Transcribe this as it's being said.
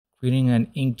Creating an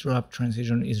ink drop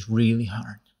transition is really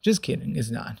hard. Just kidding,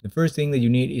 it's not. The first thing that you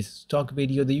need is stock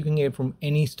video that you can get from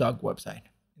any stock website.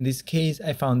 In this case,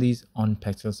 I found these on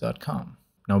pexels.com.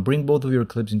 Now bring both of your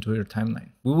clips into your timeline.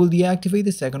 We will deactivate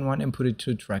the second one and put it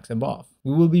 2 tracks above.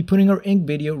 We will be putting our ink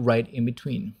video right in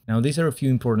between. Now these are a few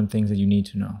important things that you need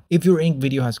to know. If your ink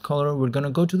video has color, we're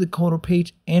gonna go to the color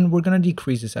page and we're gonna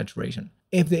decrease the saturation.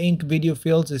 If the ink video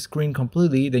fills the screen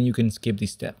completely, then you can skip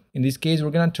this step. In this case,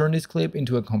 we're gonna turn this clip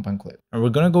into a compound clip. And we're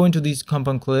gonna go into this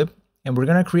compound clip and we're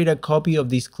gonna create a copy of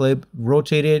this clip,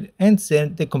 rotate it, and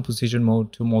set the composition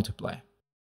mode to multiply.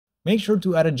 Make sure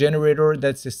to add a generator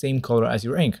that's the same color as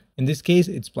your ink. In this case,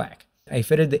 it's black. I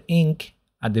faded the ink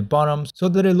at the bottom so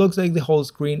that it looks like the whole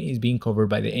screen is being covered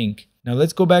by the ink. Now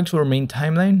let's go back to our main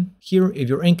timeline. Here, if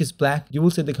your ink is black, you will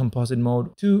set the composite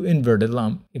mode to inverted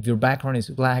lump. If your background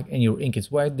is black and your ink is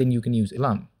white, then you can use a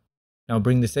lump. Now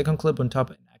bring the second clip on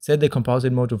top, set the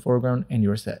composite mode to foreground, and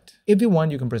you're set. If you want,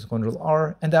 you can press Ctrl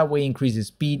R, and that way increase the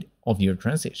speed of your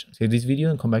transition. Save this video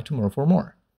and come back tomorrow for more.